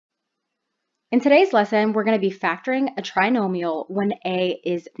In today's lesson, we're going to be factoring a trinomial when a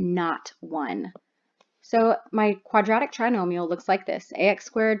is not 1. So my quadratic trinomial looks like this: ax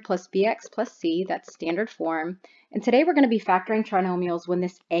squared plus bx plus c, that's standard form. And today we're going to be factoring trinomials when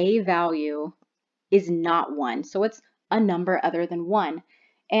this a value is not 1. So it's a number other than 1.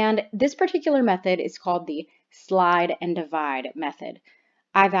 And this particular method is called the slide and divide method.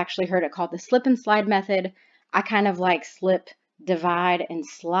 I've actually heard it called the slip and slide method. I kind of like slip, divide, and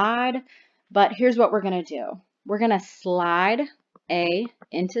slide. But here's what we're going to do. We're going to slide a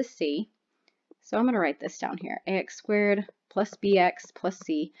into c. So I'm going to write this down here. Ax squared plus bx plus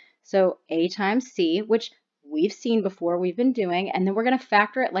c. So a times c, which we've seen before, we've been doing. And then we're going to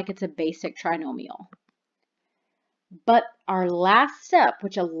factor it like it's a basic trinomial. But our last step,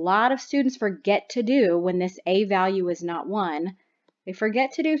 which a lot of students forget to do when this a value is not 1, they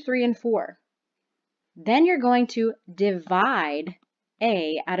forget to do 3 and 4. Then you're going to divide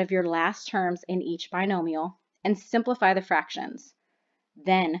a out of your last terms in each binomial and simplify the fractions.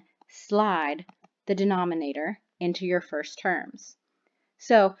 Then slide the denominator into your first terms.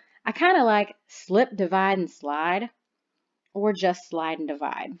 So I kind of like slip, divide, and slide, or just slide and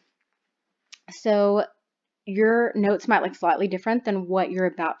divide. So your notes might look slightly different than what you're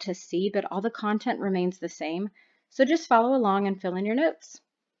about to see, but all the content remains the same. So just follow along and fill in your notes.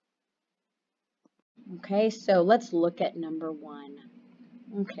 Okay, so let's look at number 1.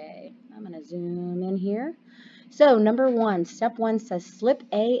 Okay, I'm going to zoom in here. So number 1, step 1 says slip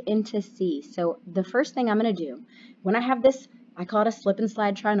A into C. So the first thing I'm going to do, when I have this, I call it a slip and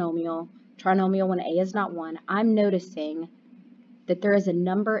slide trinomial when A is not 1, I'm noticing that there is a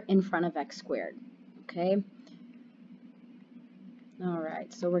number in front of x squared. Okay. All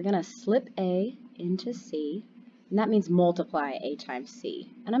right, so we're going to slip A into C, and that means multiply A times C.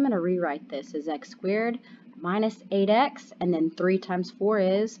 And I'm going to rewrite this as x squared minus 8x, and then 3 times 4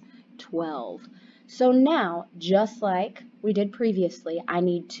 is 12. So now, just like we did previously, I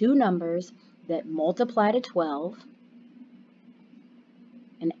need two numbers that multiply to 12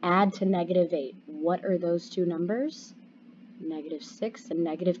 and add to negative 8. What are those two numbers? Negative 6 and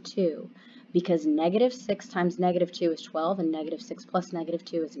negative 2. Because negative 6 times negative 2 is 12, and negative 6 plus negative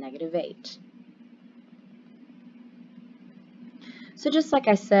 2 is negative 8. So just like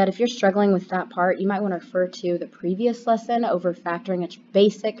I said, if you're struggling with that part, you might want to refer to the previous lesson over factoring a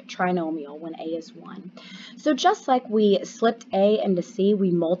basic trinomial when a is 1. So just like we slipped a into c, we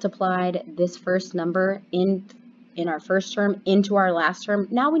multiplied this first number in our first term into our last term.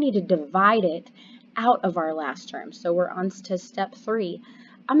 Now we need to divide it out of our last term. So we're on to step 3.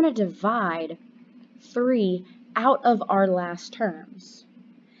 I'm going to divide 3 out of our last terms.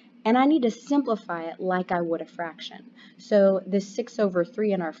 And I need to simplify it like I would a fraction. So this 6 over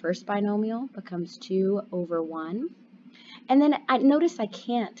 3 in our first binomial becomes 2 over 1. And then notice I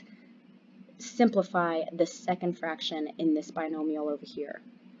can't simplify the second fraction in this binomial over here.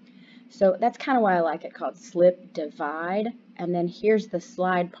 So that's kind of why I like it called slip, divide. And then here's the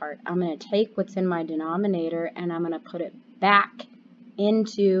slide part. I'm going to take what's in my denominator and I'm going to put it back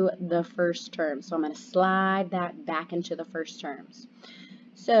into the first term. So I'm going to slide that back into the first terms.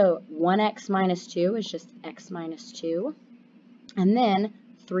 So 1x minus 2 is just x minus 2, and then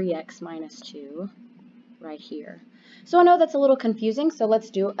 3x minus 2 right here. So I know that's a little confusing, so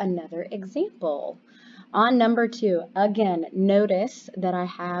let's do another example. On number 2, again, notice that I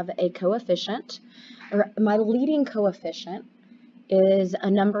have a coefficient, or my leading coefficient is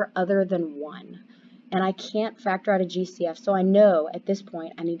a number other than 1, and I can't factor out a GCF, so I know at this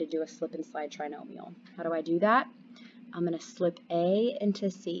point I need to do a slip and slide trinomial. How do I do that? I'm going to slip a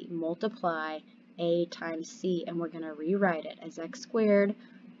into c, multiply a times c, and we're going to rewrite it as x squared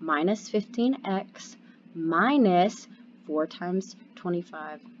minus 15x minus 4 times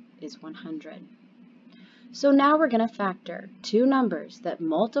 25 is 100. So now we're going to factor two numbers that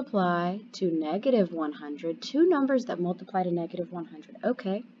multiply to negative 100, two numbers that multiply to negative 100.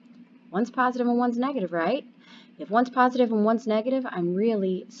 Okay, one's positive and one's negative, right? If one's positive and one's negative, I'm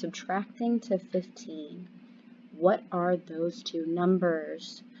really subtracting to 15. What are those two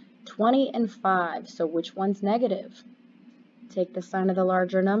numbers? 20 and 5. So which one's negative? Take the sign of the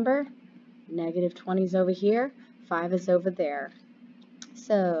larger number. Negative 20 is over here. 5 is over there.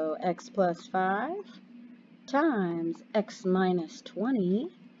 So x plus 5 times x minus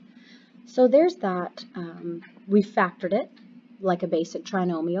 20. So there's that. We factored it like a basic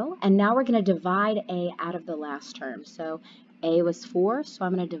trinomial. And now we're going to divide a out of the last term. So a was 4. So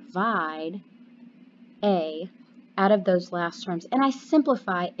I'm going to divide a out of those last terms, and I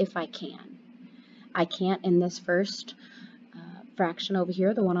simplify if I can. I can't in this first fraction over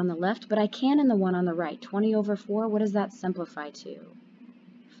here, the one on the left, but I can in the one on the right. 20 over 4, what does that simplify to?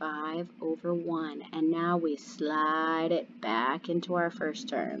 5 over 1. And now we slide it back into our first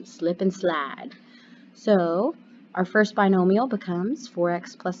term. Slip and slide. So our first binomial becomes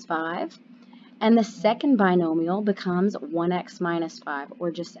 4x plus 5. And the second binomial becomes 1x minus 5,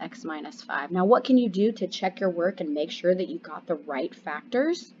 or just x minus 5. Now, what can you do to check your work and make sure that you got the right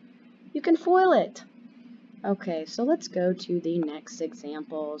factors? You can FOIL it. Okay, so let's go to the next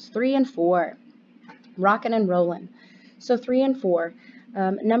examples. 3 and 4. Rockin' and rollin'. So 3 and 4.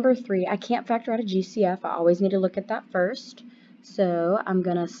 Number 3, I can't factor out a GCF. I always need to look at that first. So I'm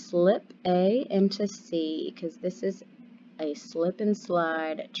going to slip A into C, because this is a slip and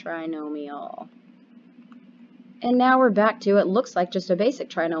slide trinomial. And now we're back to, it looks like just a basic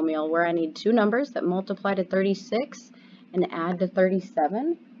trinomial where I need two numbers that multiply to 36 and add to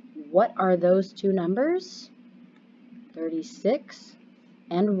 37. What are those two numbers? 36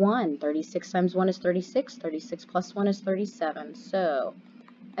 and 1. 36 times 1 is 36. 36 plus 1 is 37. So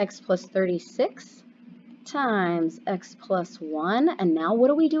x plus 36 times x plus 1. And now what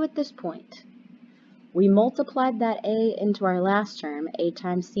do we do at this point? We multiplied that a into our last term, a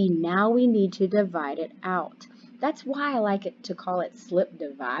times c. Now we need to divide it out. That's why I like it to call it slip,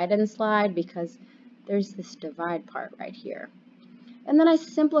 divide, and slide, because there's this divide part right here. And then I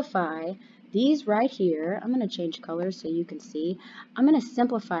simplify these right here. I'm going to change colors so you can see. I'm going to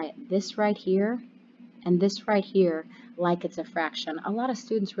simplify this right here and this right here like it's a fraction. A lot of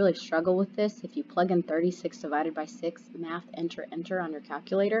students really struggle with this. If you plug in 36 divided by 6, math, enter, enter on your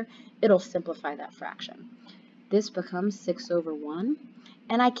calculator, it'll simplify that fraction. This becomes 6 over 1,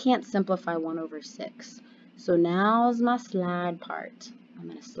 and I can't simplify 1 over 6. So now's my slide part. I'm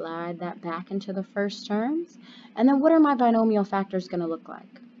going to slide that back into the first terms. And then what are my binomial factors going to look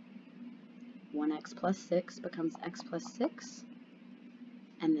like? 1x plus 6 becomes x plus 6.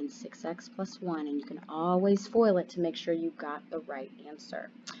 And then 6x plus 1, and you can always FOIL it to make sure you got the right answer.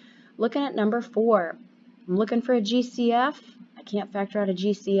 Looking at number 4, I'm looking for a GCF. I can't factor out a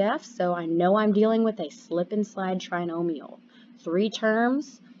GCF, so I know I'm dealing with a slip and slide trinomial. 3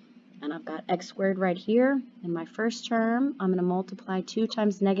 terms, and I've got x squared right here. In my first term, I'm going to multiply 2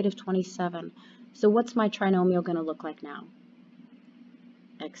 times negative 27. So what's my trinomial going to look like now?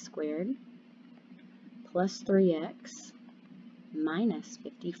 X squared plus 3x minus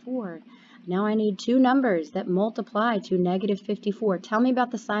 54. Now I need two numbers that multiply to negative 54. Tell me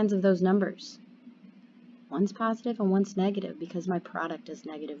about the signs of those numbers. One's positive and one's negative because my product is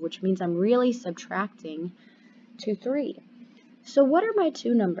negative, which means I'm really subtracting to 3. So what are my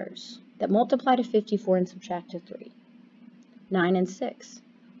two numbers that multiply to 54 and subtract to 3? 9 and 6.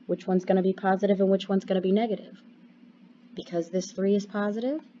 Which one's going to be positive and which one's going to be negative? Because this 3 is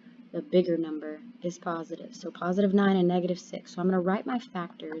positive, the bigger number is positive. So positive 9 and negative 6. So I'm going to write my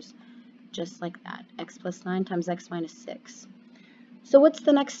factors just like that. X plus 9 times x minus 6. So what's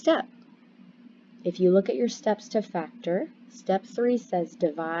the next step? If you look at your steps to factor, step 3 says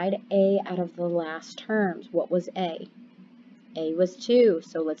divide a out of the last terms. What was a? A was 2.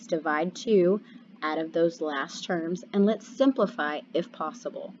 So let's divide 2 out of those last terms, and let's simplify if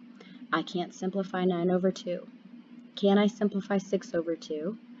possible. I can't simplify 9 over 2. Can I simplify 6 over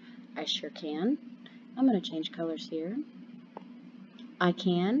 2? I sure can. I'm going to change colors here. I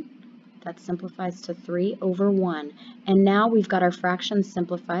can. That simplifies to 3 over 1. And now we've got our fractions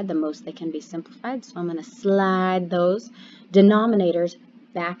simplified, the most they can be simplified. So I'm going to slide those denominators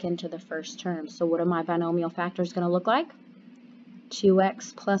back into the first term. So what are my binomial factors going to look like?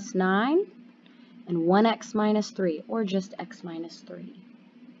 2x plus 9 and 1x minus 3, or just x minus 3.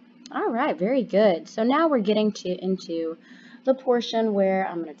 All right, very good. So now we're getting into the portion where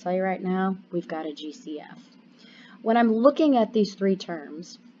I'm going to tell you right now, we've got a GCF. When I'm looking at these 3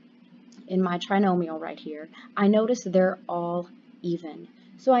 terms in my trinomial right here, I notice they're all even.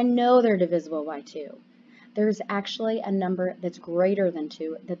 So I know they're divisible by 2. There's actually a number that's greater than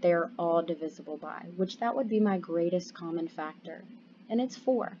 2 that they're all divisible by, which that would be my greatest common factor, and it's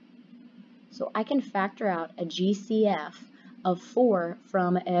 4. So I can factor out a GCF of 4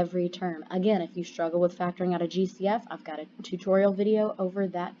 from every term. Again, if you struggle with factoring out a GCF, I've got a tutorial video over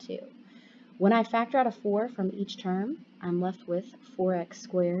that too. When I factor out a 4 from each term, I'm left with 4x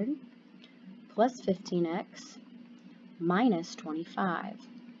squared plus 15x minus 25.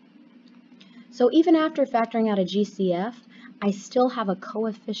 So even after factoring out a GCF, I still have a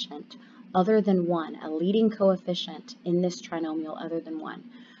coefficient other than 1, a leading coefficient in this trinomial other than 1.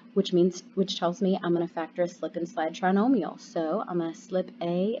 Which tells me I'm going to factor a slip and slide trinomial. So I'm going to slip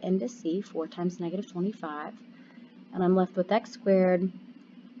a into c, 4 times negative 25, and I'm left with x squared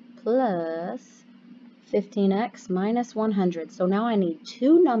plus 15x minus 100. So now I need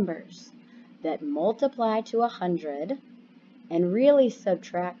two numbers that multiply to 100 and really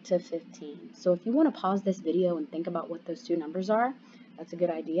subtract to 15. So if you want to pause this video and think about what those two numbers are, that's a good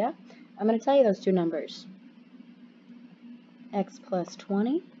idea. I'm going to tell you those two numbers. X plus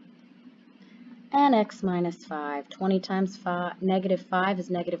 20 and x minus 5. 20 times negative 5 is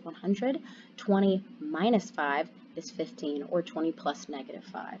negative 100. 20 minus 5 is 15, or 20 plus negative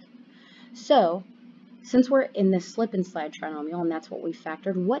 5. So, since we're in this slip and slide trinomial, and that's what we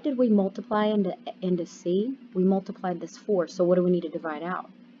factored, what did we multiply into C? We multiplied this 4, so what do we need to divide out?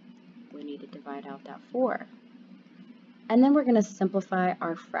 We need to divide out that 4. And then we're going to simplify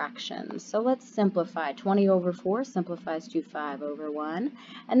our fractions. So let's simplify. 20 over 4 simplifies to 5 over 1.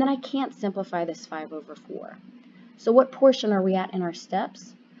 And then I can't simplify this 5 over 4. So what portion are we at in our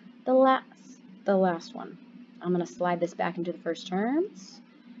steps? The last one. I'm going to slide this back into the first terms.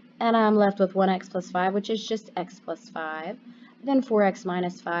 And I'm left with 1x plus 5, which is just x plus 5. Then 4x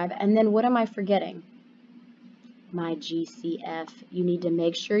minus 5. And then what am I forgetting? My GCF. You need to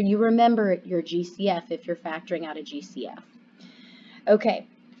make sure you remember your GCF if you're factoring out a GCF. Okay,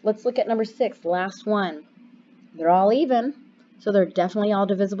 let's look at number 6, last one. They're all even, so they're definitely all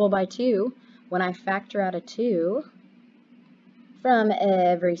divisible by 2. When I factor out a 2 from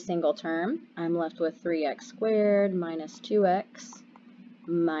every single term, I'm left with 3x squared minus 2x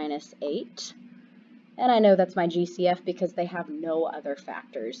minus 8. And I know that's my GCF because they have no other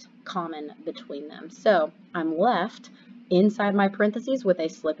factors common between them. So I'm left inside my parentheses with a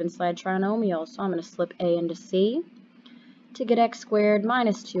slip and slide trinomial. So I'm going to slip A into C to get x squared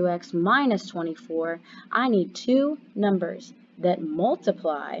minus 2x minus 24. I need two numbers that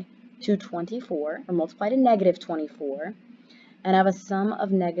multiply to 24, or multiply to negative 24, and have a sum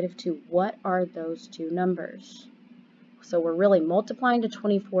of negative 2. What are those two numbers? So we're really multiplying to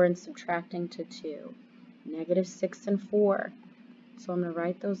 24 and subtracting to 2. Negative 6 and 4. So I'm going to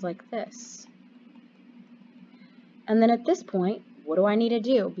write those like this. And then at this point, what do I need to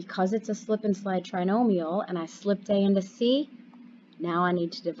do? Because it's a slip and slide trinomial and I slipped A into C, now I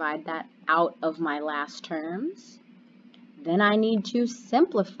need to divide that out of my last terms. Then I need to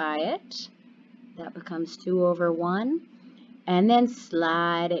simplify it. That becomes 2 over 1. And then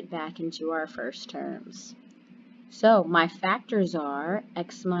slide it back into our first terms. So my factors are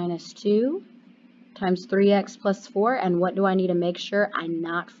x minus 2 times 3x plus 4, and what do I need to make sure I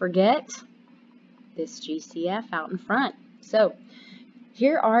not forget? This GCF out in front. So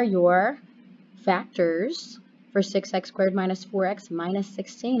here are your factors for 6x squared minus 4x minus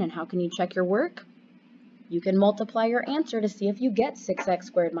 16, and how can you check your work? You can multiply your answer to see if you get 6x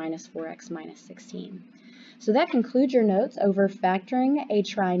squared minus 4x minus 16. So that concludes your notes over factoring a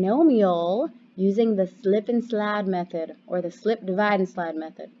trinomial using the slip and slide method, or the slip, divide, and slide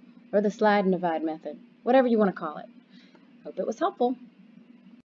method, or the slide and divide method, whatever you want to call it. Hope it was helpful.